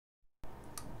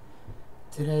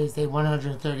Today is day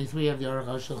 133 of the Arukh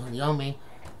HaShulchan Yomi.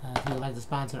 If you would like to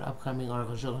sponsor an upcoming Arukh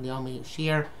HaShulchan Yomi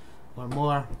share or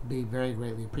more, be very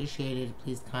greatly appreciated.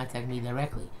 Please contact me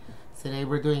directly. Today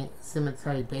we're doing Siman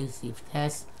Tzadi Beis Sif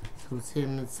Tes through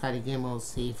Siman Tzadi Gimel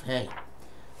Sif Hey.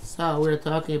 So we're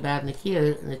talking about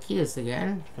Nikias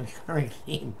again, a recurring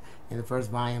theme in the first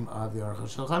volume of the Arukh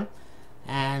HaShulchan,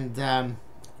 and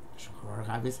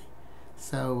obviously.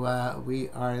 So we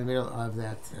are in the middle of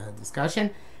that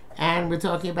discussion. And we're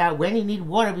talking about when you need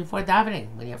water before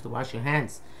davening, when you have to wash your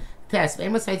hands. Test.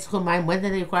 When do they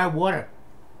require water?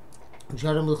 When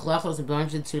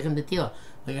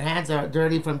your hands are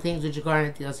dirty from things which are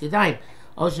in Netilas Yadayim.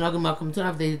 If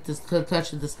they just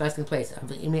touch the disgusting place.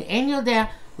 But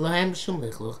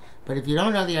if you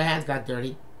don't know that your hands got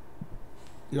dirty,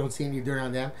 you don't see any dirt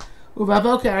on them, and you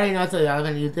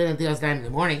did Netilas Yadayim in the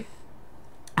morning,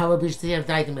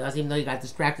 even though you got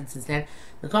distracted since then.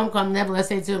 Nevertheless,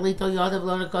 you don't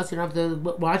have to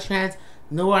wash your hands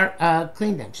nor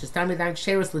clean them. Stam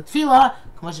yadayim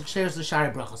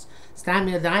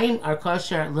are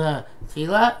kosher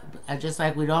letefila, just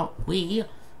like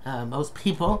most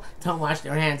people don't wash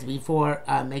their hands before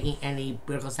making any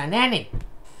birchos hananim.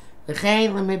 So in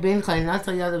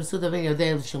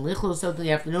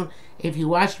the afternoon, if you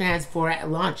wash your hands for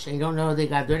lunch and you don't know they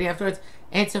got dirty afterwards,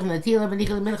 you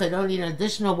don't need an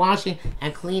additional washing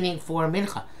and cleaning for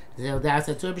mincha. But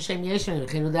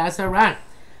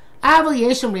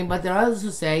there are others who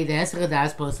say the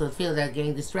hesed supposed to feel that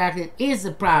getting distracted is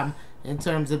a problem in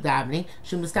terms of davening.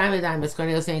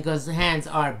 Because hands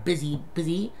are busy,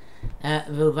 and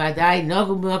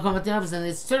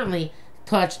it's certainly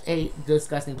touched a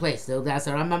disgusting place. So that's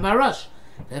a Rambam Baruch.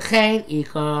 And he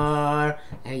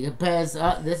compares,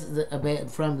 this is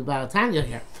from the Baal Tanya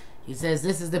here. He says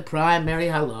this is the primary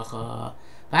halacha.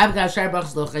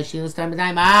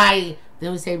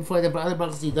 Then we say before the other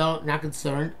brachos you don't, not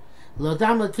concerned. It's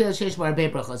not like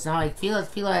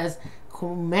tefillah has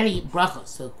many brachos.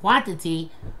 So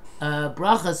quantity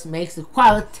brachos makes it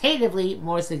qualitatively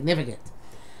more significant.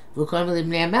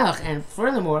 And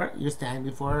furthermore, you're standing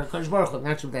before Kodesh Baruch Hu. I'm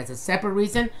not sure if that's a separate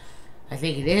reason. I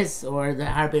think it is, or the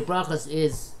Harbe Brachos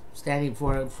is standing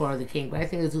for the king, but I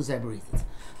think there's two separate reasons.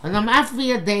 But even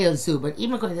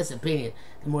according to this opinion,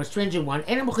 the more stringent one,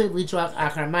 he doesn't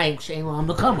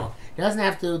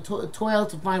have to toil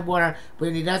to find water,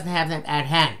 but he doesn't have them at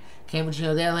hand. Since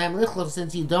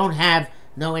you don't have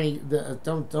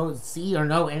don't see or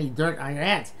know any dirt on your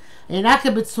hands,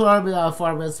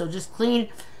 so just clean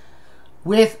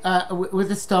with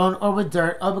a stone or with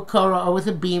dirt or with korah or with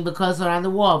a beam because they're on the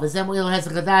wall. And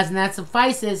that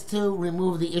suffices to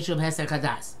remove the issue of Hesed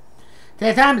Chadas.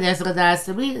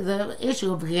 The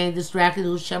issue of getting distracted,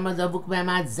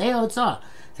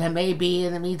 that may be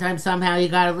in the meantime somehow you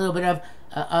got a little bit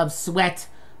of sweat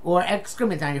or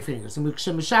excrement on your fingers. And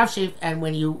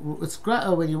when you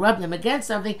rub them against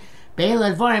something,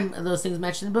 those things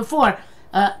mentioned before,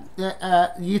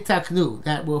 yitaknu,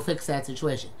 that will fix that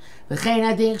situation.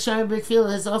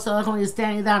 Is also like when you're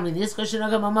standing down.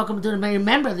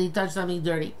 Remember that you touched something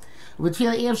dirty. With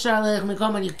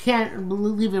tefillah, you can't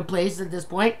leave your place at this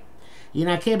point. You're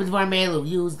not capable of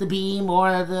use the beam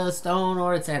or the stone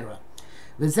or etc.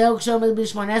 That's the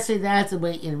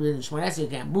way in Shmonesei you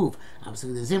can't move.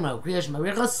 Obviously, the Zimra,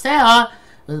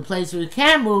 the place where you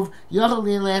can move, you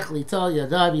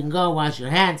can go wash your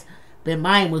hands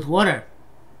with water.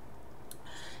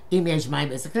 If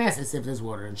there's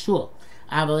water in shul.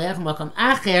 But if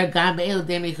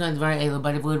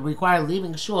it would require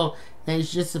leaving shul, then it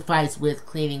should just suffice with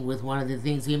cleaning with one of the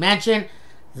things we mentioned,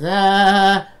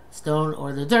 the stone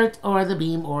or the dirt or the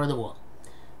beam or the wall.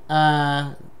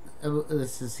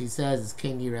 He says,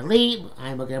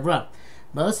 I'm looking at Rav.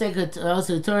 If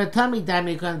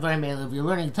you're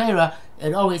learning Torah,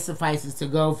 it always suffices to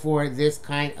go for this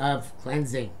kind of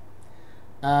cleansing.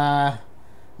 Mishnah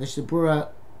Berurah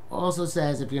also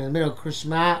says if you're in the middle of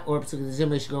Krishma or Pesukei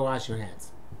Zimra, you should go wash your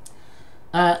hands.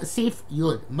 Sif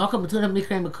Yud.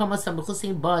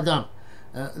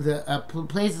 The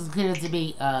place is considered to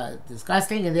be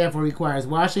disgusting and therefore requires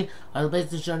washing, or the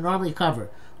places which are normally covered.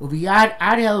 Uviyad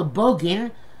Adel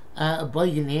Bogin, and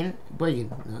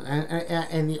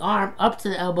the arm up to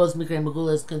the elbows, Mikra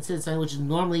Megula, is considered something which is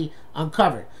normally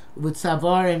uncovered. With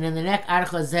Savar, and in the neck, Arukh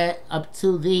HaZeh, up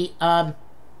to the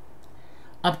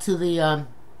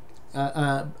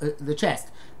chest.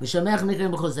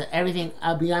 Everything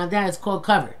beyond that is called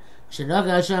covered. When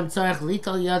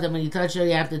you touch it,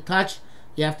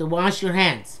 you have to wash your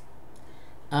hands.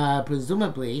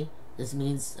 Presumably, this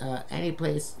means any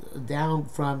place down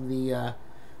from the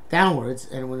downwards,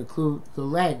 and would include the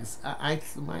legs.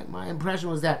 My impression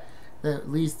was that at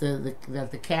least that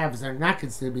the calves are not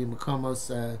considered to be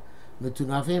Makomos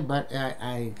Metunafim, but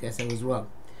I guess I was wrong.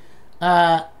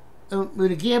 If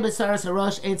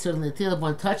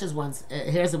one touches one's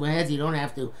hairs of one's head, you don't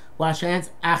have to wash your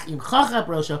hands.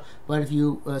 But if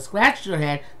you scratch your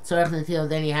head,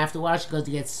 then you have to wash because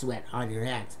you get sweat on your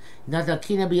hands. Not the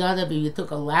kina biyada, but if you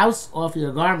took a louse off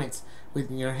your garments with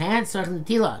your hands, you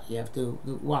have to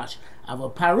wash. Of a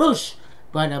parush,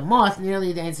 but a moth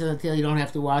nearly the answer until you don't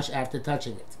have to wash after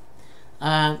touching it.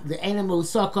 The animal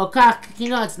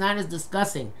it's not as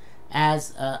disgusting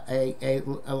as a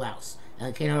louse.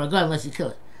 And can't hurt a gun unless you kill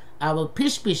it. Our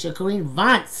pishpish, a Korean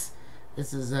vance.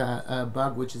 This is a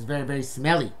bug which is very, very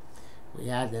smelly. We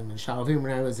had them in Shalavim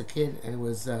when I was a kid, and it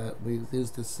was we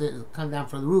used to come down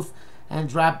from the roof and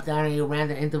drop down at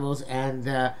random intervals, and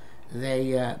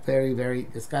they very, very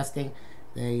disgusting.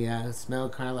 They smell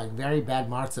kind of like very bad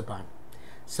marzipan.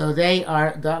 So they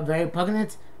are very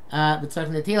repugnant, but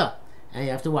talking the tila, and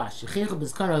you have to wash. If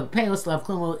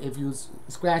you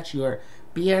scratch your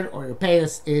beard or your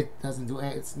payas, it doesn't do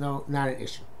it. It's not an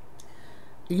issue.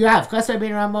 You have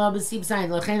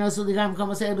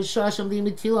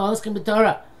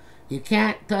you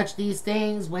can't touch these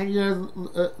things when you're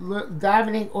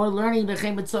davening or learning,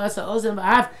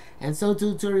 and so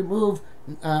to remove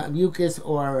mucus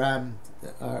or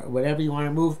whatever you want to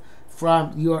remove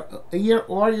from your ear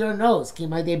or your nose.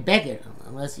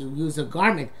 Unless you use a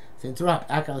garment to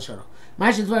interrupt.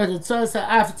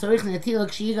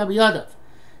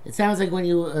 It sounds like when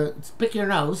you pick your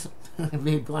nose,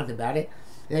 be blunt about it,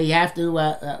 you have to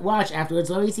watch afterwards.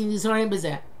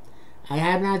 I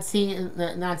have not seen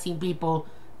people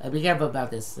be careful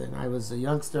about this. And I was a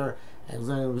youngster. I was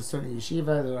learning with certain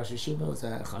yeshiva. The Rosh Yeshiva was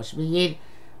a Chashmi Yid.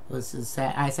 I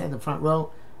sat in the front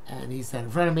row, and he sat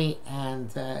in front of me,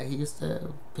 and he used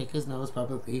to pick his nose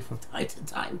publicly from time to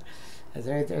time. That's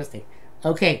very interesting.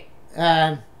 Okay,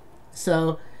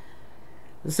 so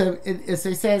it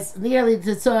says nearly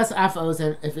to us afos,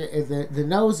 and if the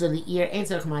nose or the ear ain't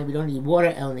so common, we don't need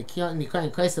water,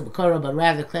 but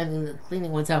rather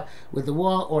cleaning oneself with the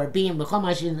wall or a beam,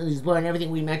 and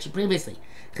everything we mentioned previously.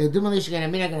 And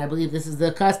I believe this is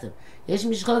the custom.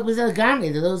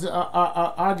 Those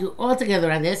argue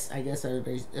altogether on this. I guess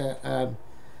do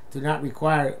not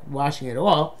require washing at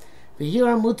all.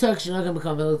 Even you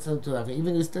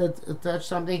still touch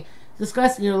something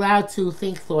disgusting, you're allowed to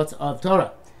think thoughts of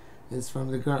Torah. This is from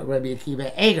the Rabbi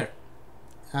Akiva Eger.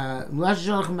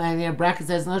 Bracket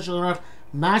says, it sounds like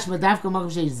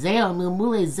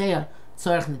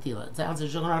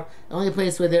the only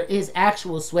place where there is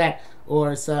actual sweat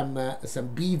or some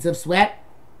beads of sweat,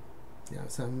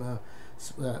 some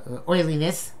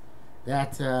oiliness,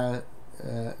 that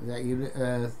you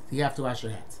have to wash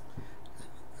your hands.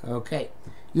 Okay.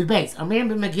 Yud Beis. Amir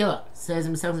ben Megillah says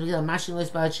himself in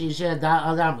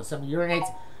Megillah, some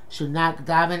urinates should not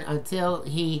daven until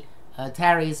he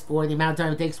tarries for the amount of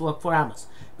time it takes to walk 4 amos.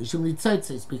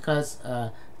 Because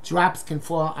drops can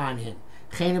fall on him.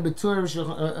 What does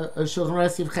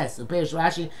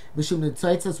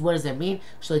that mean?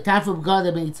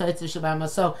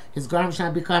 His garment should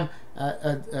not become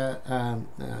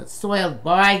soiled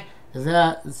by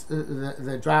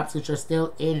the drops which are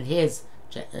still in his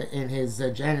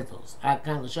genitals.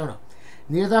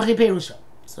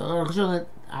 So Arukh HaShulchan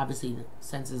obviously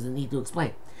senses the need to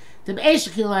explain. When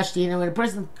a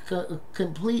person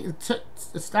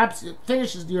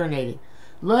finishes urinating,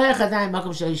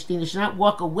 should not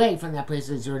walk away from that place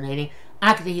that's urinating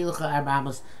until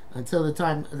the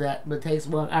time that it takes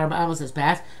amos has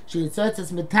passed.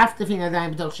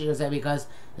 Because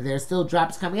there's still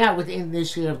drops coming out within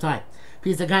this share of time.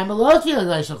 So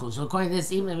according to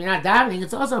this, even if you're not davening,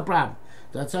 it's also a problem.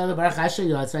 So you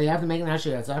have to make an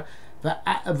asher. And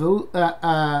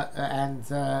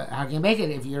how can you make it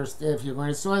if you're going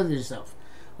to soil yourself?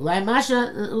 It's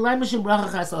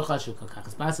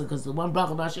possible because the one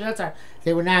bracha b'asher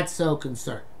they were not so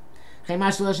concerned. That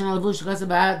sounds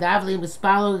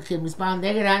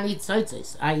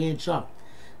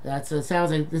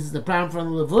like this is the problem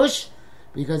from the levush,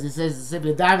 because it says as if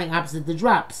you're diving opposite the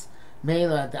drops.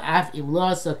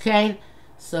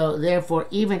 So therefore,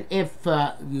 even if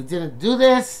you didn't do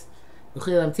this,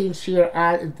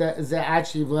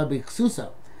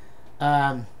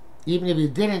 even if you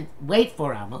didn't wait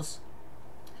for amos,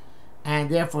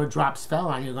 and therefore drops fell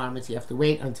on your garments, you have to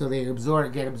wait until they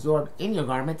get absorbed in your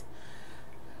garment,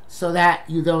 so that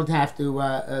you don't have to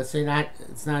it's not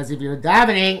as if you're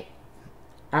davening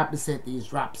opposite these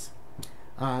drops.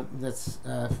 That's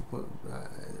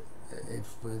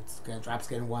if drops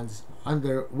get in one's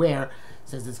underwear,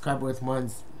 since it's covered with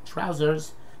one's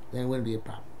trousers, then it wouldn't be a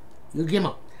problem. You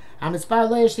gimel. I'm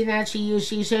inspired. She works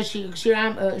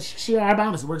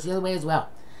the other way as well.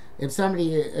 If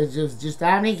somebody is just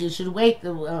davening, you should wait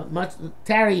much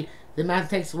tarry the amount it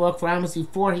takes to walk for Amos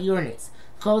before he urinates.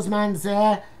 Because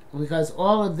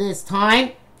all of this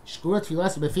time, his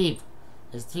tefillah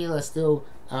is still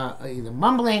either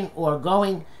mumbling or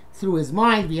going through his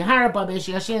mind. He's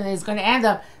going to end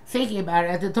up thinking about it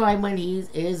at the time when he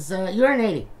is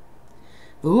urinating.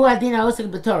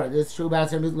 This is true about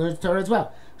someone who learns Torah as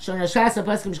well. The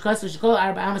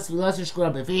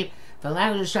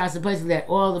language of Shas is places that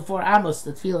all the 4 Amos,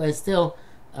 the tefillah is still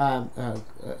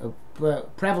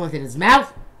prevalent in his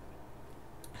mouth.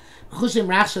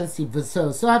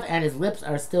 And his lips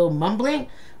are still mumbling.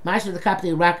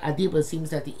 It seems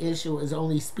that the issue is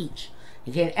only speech.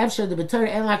 So in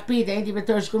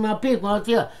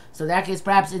that case,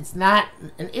 perhaps it's not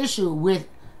an issue with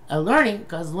learning,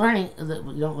 because learning,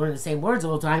 you don't learn the same words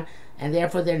all the time, and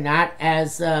therefore they're not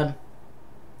as you're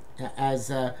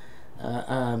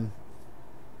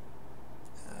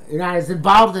not as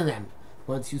involved in them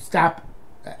once you stop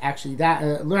actually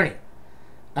learning.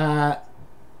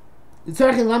 It's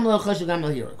a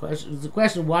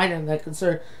question, why am I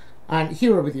concerned on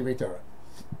hero with your Torah?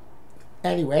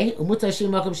 Anyway, you're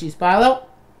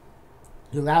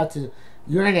allowed to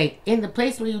urinate in the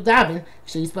place where you daven,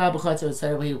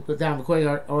 where you put down the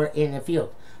courtyard or in a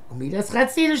field. It's midas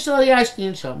chasidus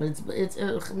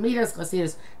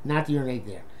not to urinate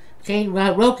there.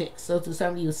 So to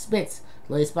somebody who spits,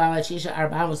 you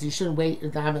shouldn't wait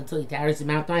until he tarries the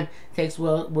amount of time it takes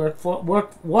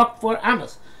walk for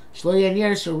amos. So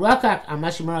it shouldn't look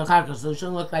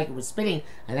like it was spitting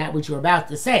on that which you're about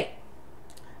to say.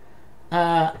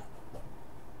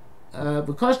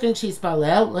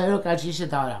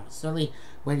 Certainly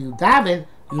when you daven,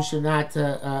 you should not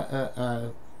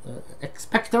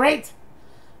expectorate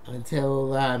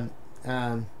until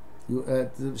you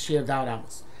share dal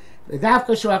amos.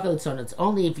 It's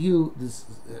only if you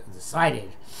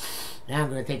decided, now I'm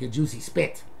going to take a juicy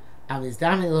spit. He's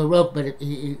davening a little rope, but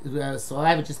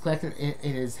saliva just collected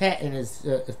in his head, in his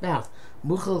mouth.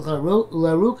 And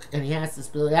he has to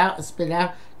spit it out,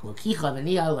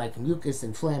 like mucus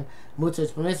and phlegm.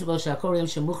 It's permissible.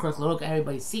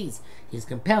 Everybody sees he's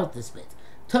compelled to spit.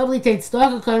 Totally take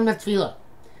stalker according to tefillah.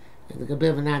 Like a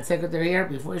bit of a non-sequitur here.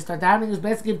 Before you start davening, it's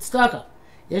best to give tzedakah.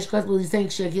 Yesh Kosbul is saying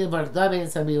Shekil Baruch David, and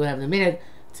somebody will have the minute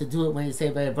to do it when you say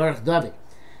Baruch David.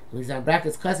 He's on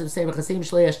brackets. Kasav say B'chasim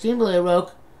Shlei Yashtim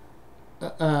B'leirok.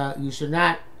 You should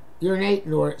not urinate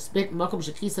nor spit makom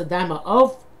shekisa dama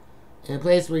off in a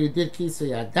place where you did kisa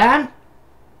yadam.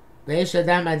 Beish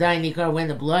adam adayin nikar, when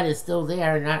the blood is still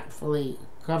there, not fully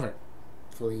covered,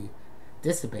 fully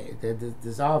dissipated,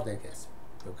 dissolved, I guess.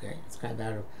 Okay, it's kind of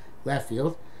out of left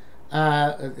field.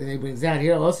 He brings down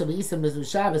here also b'isa mizu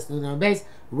Shabbos nuno base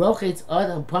rochitz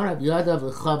adam parab yadav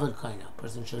l'chavad kaina.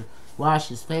 Person should wash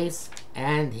his face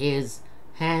and his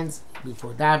hands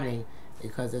before davening,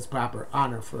 because it's proper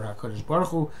honor for HaKadosh Baruch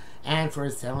Hu and for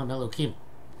his Tzelem Elokim.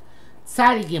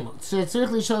 Tzadi Gimel. So it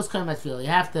certainly shows Karmat Tefillah. You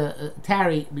have to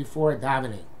tarry before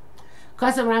davening.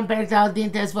 Kasav Ram Perek Dal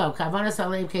Din Tezvav. Kavana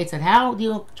Saleim Ketzad. How do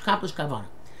you accomplish Kavana?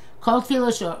 Kol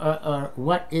Tefillah, or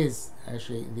what is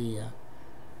actually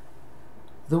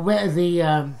what are the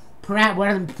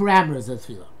parameters of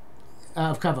Tefillah,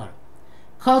 of Kavana?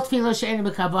 Kol Tefillah she'ein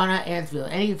b'Kavana and Tefillah.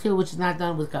 Any Tefillah which is not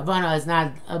done with Kavana is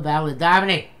not a valid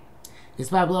davening. It's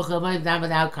done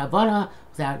without kavana,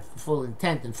 without full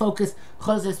intent and focus.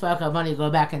 You go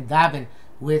back and daven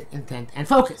with intent and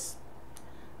focus.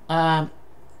 If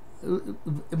you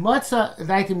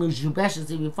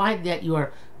find that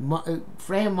your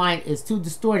frame of mind is too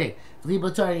distorted,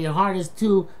 your heart is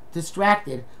too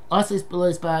distracted, you cannot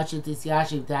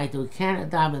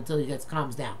daven until he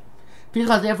calms down.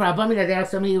 Because therefore, there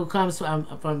somebody who comes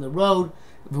from the road,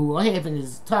 who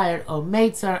is tired, or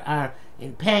mates are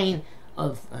in pain,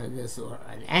 of this, or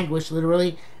an anguish,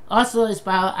 literally. Also, you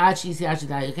can't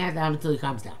daven until he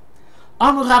comes down.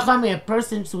 A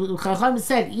person Chacham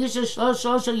said, at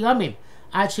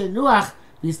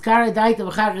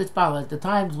the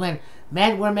times when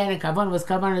men were men and kavan was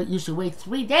kavan, you should wait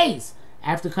 3 days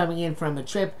after coming in from a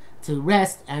trip to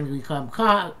rest and become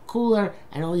cooler,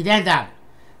 and only then daven.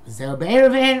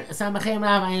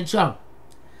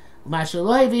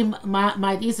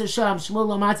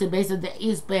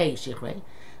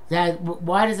 That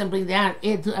why doesn't bring down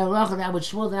into halacha that would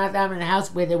Shmuel did not daven in a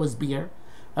house where there was beer.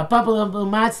 A couple of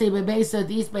matzi bebesa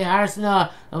these by harsna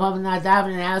above not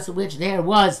daven in a house in which there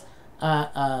was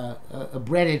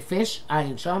breaded fish,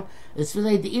 ayin sham. It's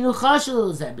related to inu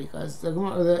chashul because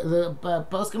the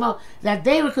post came out that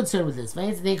they were concerned with this.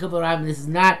 This is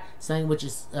not something which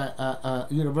is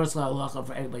universal halacha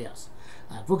for everybody else.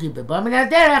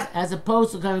 As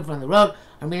opposed to coming from the road,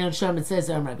 Armenian Sherman says,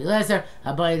 Rabbi Lezer,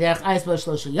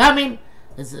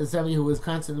 it's somebody who was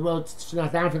constantly on the road,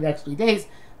 not down for the next 3 days.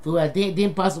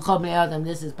 And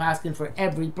this is paskin for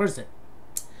every person.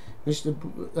 Base.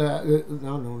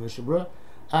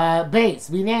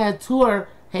 Vinea tour,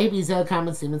 Habizel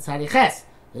common Simon Sadiches.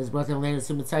 Is brought in later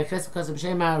Simon Sadiches because of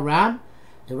Shema Ram.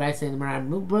 It writes in the Maran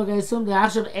Mukbrug, I assume the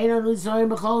Ashab Eno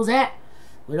Nuzorim Bechol Zeh.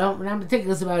 We're not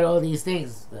meticulous about all these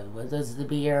things, whether it's the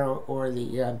beer or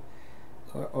the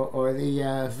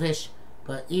fish,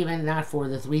 but even not for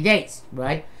the 3 days,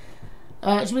 right?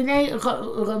 Because our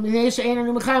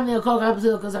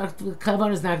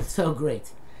kavan is not so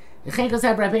great. Today we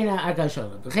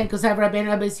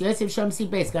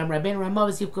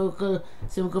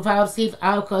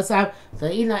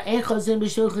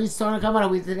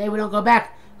don't go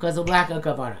back because of lack of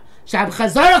kavanah.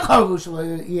 Because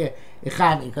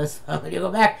when you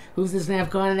go back, who's this going to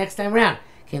have kavanah next time around?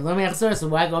 So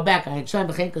why go back? I ain't sham.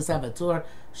 Gimel.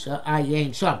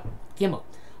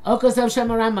 How does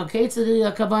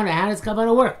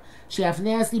kavanah work?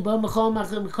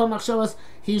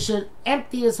 He should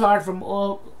empty his heart from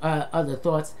all other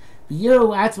thoughts. And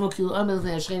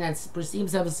perceive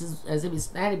himself as if he's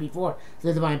standing before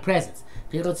the divine presence.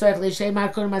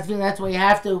 That's why you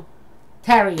have to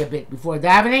tarry a bit before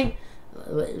davening.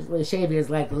 Shave is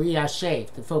like liyah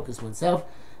shave, to focus oneself.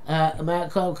 To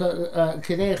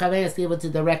be able to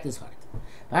direct his heart.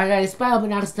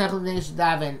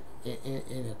 Daven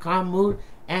in a calm mood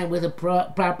and with a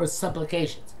proper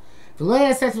supplications.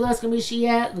 No,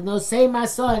 say my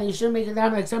son, and you shouldn't make it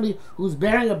down like somebody who's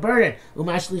bearing a burden,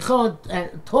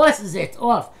 and tosses it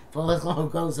off,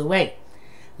 goes away.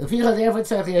 Therefore, we have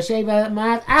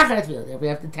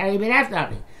to tarry a bit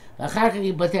after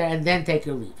and then take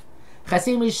your leave.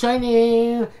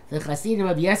 The Hasidim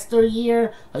of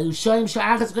yesteryear,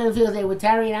 they would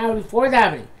tarry an hour before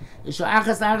davening,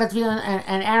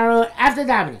 an hour after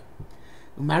davening.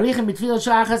 And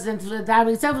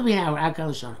davening itself will be an hour.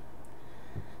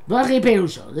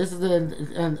 This is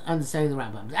the understanding of the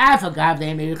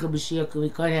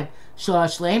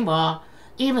Rambam.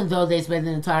 Even though they spend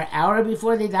an entire hour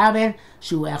before they daven,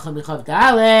 which is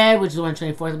the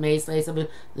 124th of May,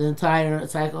 the entire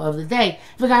cycle of the day.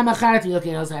 Also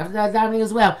after that davening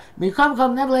as well.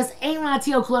 Nevertheless,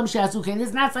 this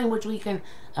is not something which we can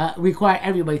require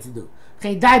everybody to do.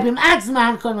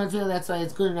 That's why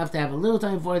it's good enough to have a little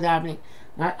time before davening,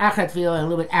 not achat feel, and a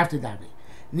little bit after davening.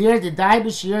 Near the dai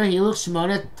b'shir hiluk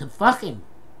shmona tefachim.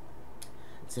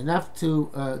 It's enough to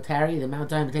tarry the amount of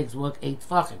time it takes to walk 8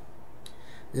 tefachim.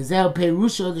 The zel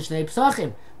perusho the shnei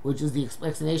psachim, which is the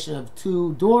explanation of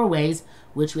 2 doorways,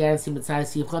 which we haven't seen beside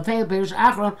Sif Chafei Perush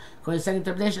Achron. According to the second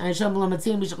interpretation, I shall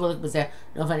Matzim Bishkolik B'Zeh.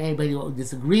 Don't find anybody who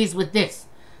disagrees with this.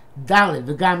 Dalit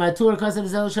v'gam Tur Kosev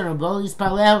Zel Sharon Bolis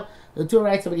Palel. The Tur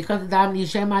writes that when you come to daven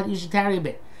Yishemat, you should tarry a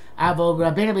bit. Avo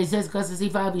Rabbeinu, but he says Kosev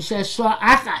Sifa B'Shesh Shor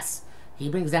Achas. He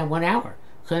brings down 1 hour.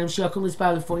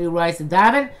 Before you rise to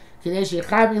daven,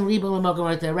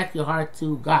 to direct your heart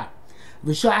to God.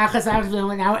 An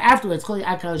hour afterwards,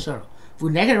 the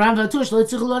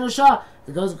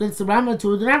goes against the Rambam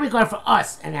Tur, do not require for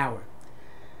us an hour.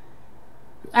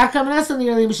 But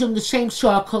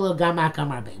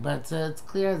it's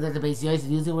clear that the Beis Yosef is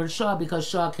using the word shah because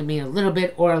shah can mean a little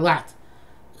bit or a lot.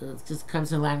 It just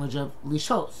comes in the language of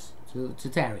lishos, to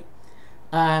tarry.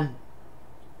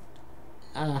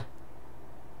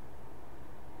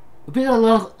 So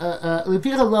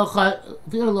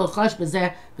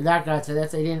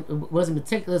that's it wasn't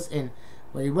meticulous in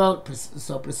what he wrote,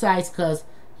 so precise, because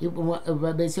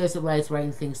Beis Yosef likes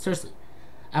writing things tersely.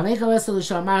 But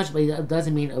it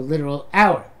doesn't mean a literal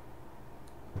hour.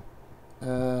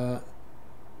 The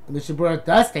Shabbat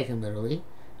does take him literally.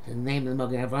 The name of the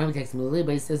Mogen Avraham takes him literally,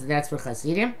 but he says that's for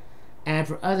Hasidim, and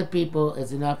for other people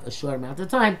it's enough a short amount of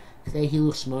time. Say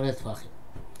hiluch shmona tefachim.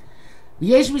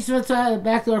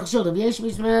 Back to Arukh HaShulchan.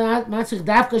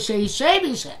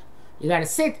 You got to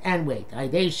sit and wait.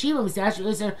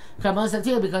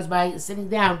 Because by sitting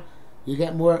down, you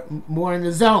get more in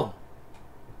the zone.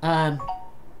 You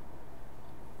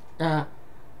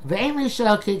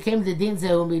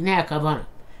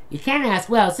can't ask,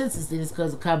 well, since it's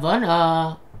because of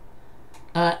kavanah,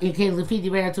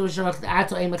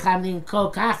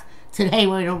 today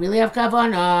we don't really have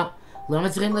kavanah. So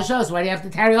why do you have to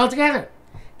tarry altogether?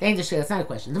 That's not a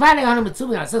question. We're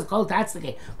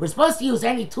supposed to use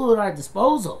any tool at our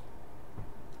disposal.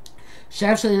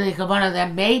 Chef Shali Kavana,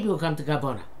 that maybe will come to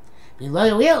Kavana. Being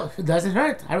loyal will, it doesn't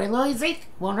hurt. I read loyal zik,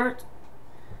 won't hurt.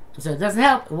 So it doesn't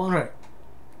help, it won't hurt.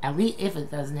 At least if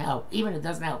it doesn't help, even if it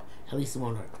doesn't help, at least it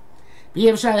won't hurt. Be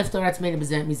able to if the Torah's made a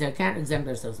present means I can't exempt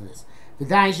ourselves from this. The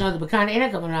dying should know the Bakan in a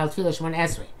Kavana al Tfilah Shemon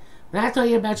Esrei. When I told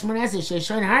you about Shemon Esrei, she's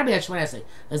showing Harbi at Shemon Esrei.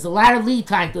 There's a lot of lead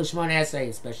time to Shemon Esrei,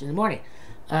 especially in the morning.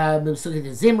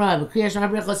 Zimra, Kriyash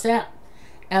Mabrich Hosea.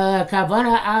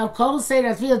 Kavana al Kol say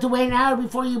that Tfilah to wait an hour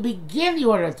before you begin the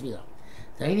order of Tfilah.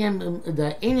 The Inyam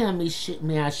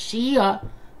Miashia,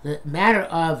 the matter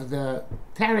of the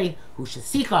Tari,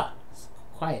 Hushasika,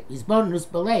 quiet, Isbonus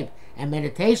Belev, and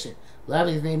meditation.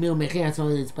 Loving his name, Mechan, so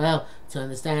it's to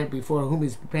understand before whom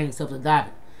he's preparing himself to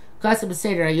daven. Kasab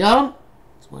Seder Ayom,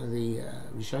 it's one of the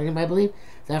Rishonim, I believe.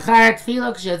 The Charat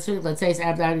Tfilah, let's say it's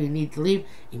after you need to leave.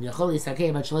 In Yacholi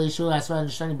Sakeh, Bachelor Yeshua, as well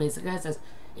as Rishonim basic says,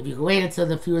 if you can wait until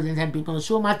the fewer than 10 people in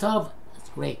Shul Matov, that's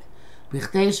great. You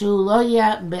should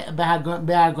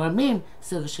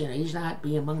not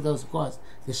be among those who caused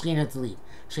the Shekhinah to leave.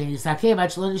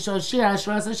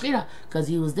 Because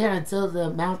he was there until the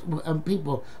amount of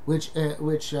people which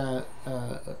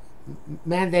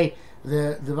mandate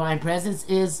the divine presence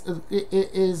is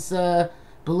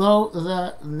below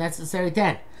the necessary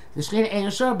 10. The Shekhinah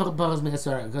ain't sure because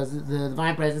the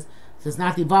divine presence does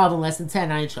not evolve in less than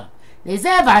 10. I ain't sure.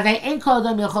 Obviously,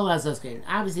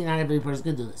 not every person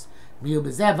can do this. But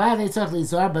with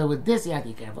this you have to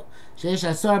be careful.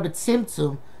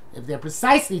 If they're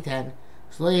precisely 10,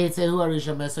 so you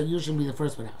should be the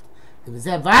first one out.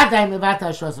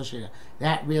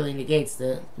 That really negates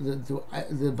the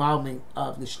involvement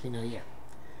of the Shekhinah here.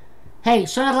 Hey, you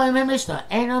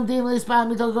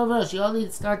only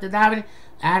start the davening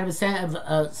out of a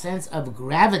sense of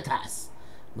gravitas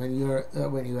when you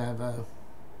have a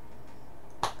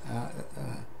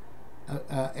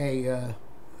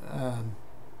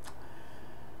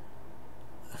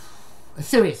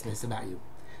seriousness about you.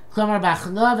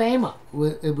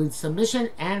 With submission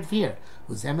and fear.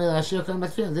 For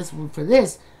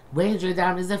this, waiting to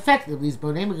daven is effective.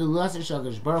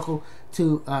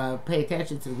 To pay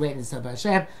attention to the greatness of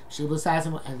Hashem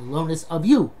and the lowness of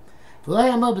you. You should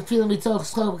not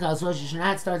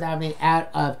start davening out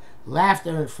of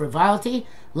laughter and frivolity,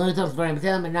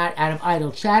 and not out of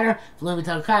idle chatter,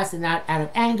 and not out of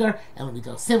anger,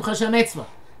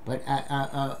 but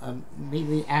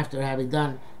immediately after having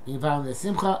done being involved in the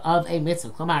simcha of a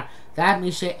mitzvah. Even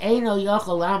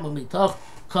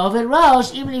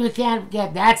if you can't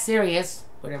get that serious,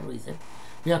 whatever reason,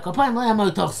 but at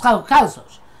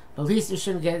least you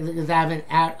shouldn't get daven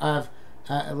out of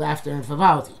laughter and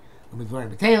frivolity,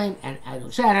 and idle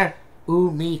chatter,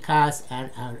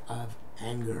 and out of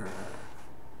anger.